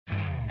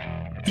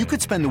You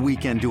could spend the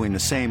weekend doing the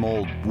same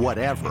old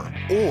whatever,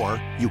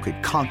 or you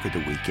could conquer the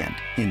weekend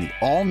in the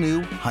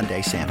all-new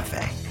Hyundai Santa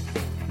Fe.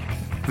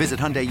 Visit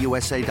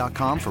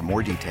HyundaiUSA.com for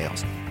more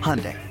details.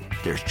 Hyundai,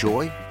 there's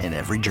joy in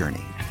every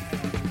journey.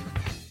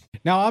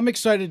 Now, I'm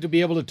excited to be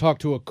able to talk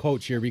to a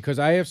coach here because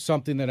I have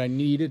something that I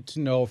needed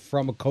to know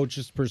from a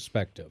coach's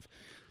perspective.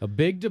 A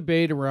big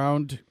debate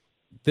around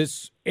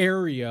this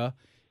area,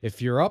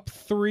 if you're up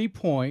 3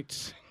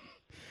 points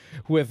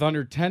with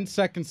under 10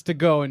 seconds to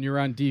go and you're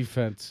on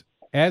defense,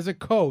 as a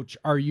coach,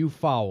 are you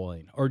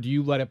fouling or do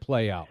you let it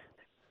play out?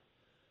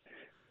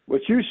 What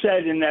you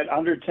said in that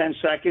under 10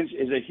 seconds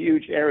is a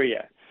huge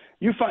area.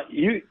 You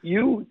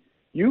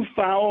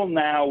foul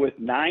now with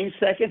 9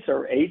 seconds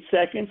or 8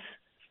 seconds.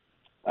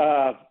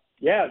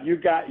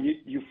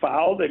 You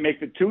foul. They make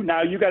the two.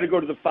 Now you got to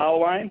go to the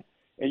foul line,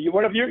 and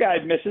one of your guys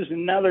misses,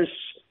 and now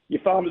you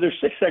foul him. There's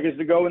 6 seconds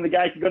to go, and the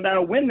guy can go down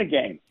and win the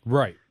game.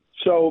 Right.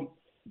 So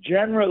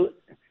generally,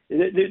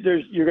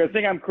 you're going to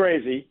think I'm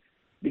crazy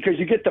because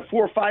you get the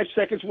 4 or 5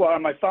 seconds. Well,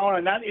 am I fouling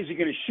or not? Is he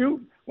going to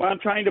shoot when I'm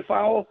trying to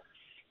foul?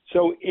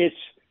 So it's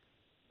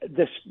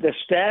the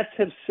stats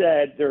have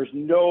said there's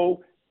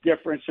no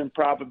difference in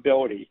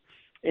probability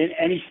in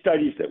any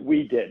studies that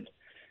we did.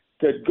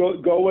 To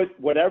go with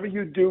whatever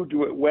you do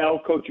it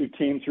well, coach your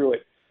team through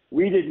it.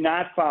 We did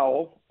not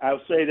foul.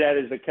 I'll say that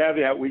as a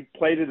caveat. We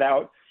played it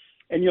out.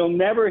 And you'll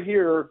never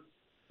hear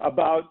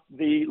about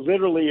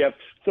literally of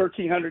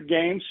 1,300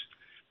 games,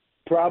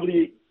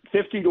 probably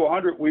 50 to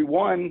 100 we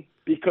won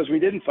because we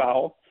didn't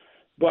foul.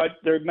 But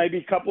there may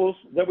be couples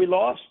that we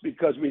lost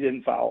because we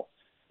didn't foul.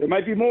 There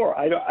might be more.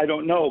 I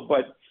don't know.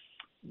 But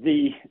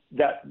the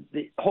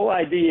whole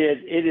idea is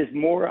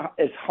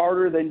it's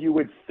harder than you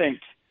would think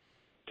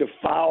to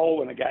foul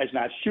when a guy's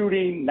not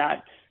shooting.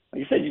 Like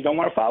you said, you don't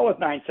want to foul with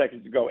 9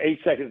 seconds to go, 8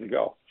 seconds to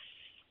go.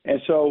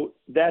 And so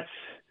that's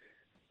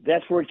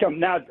where it comes.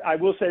 Now, I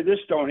will say this,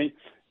 Tony.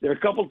 There are a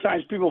couple of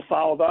times people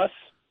fouled us,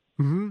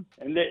 and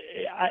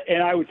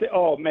I would say,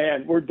 oh,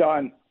 man, we're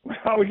done.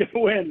 How are we going to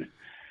win?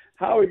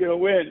 How are we going to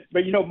win?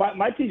 But,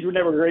 my teams were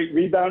never great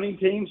rebounding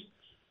teams,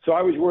 so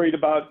I was worried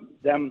about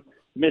them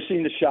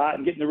missing the shot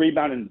and getting the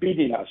rebound and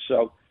beating us.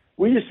 So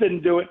we just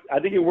didn't do it. I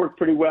think it worked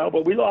pretty well,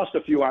 but we lost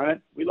a few on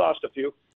it.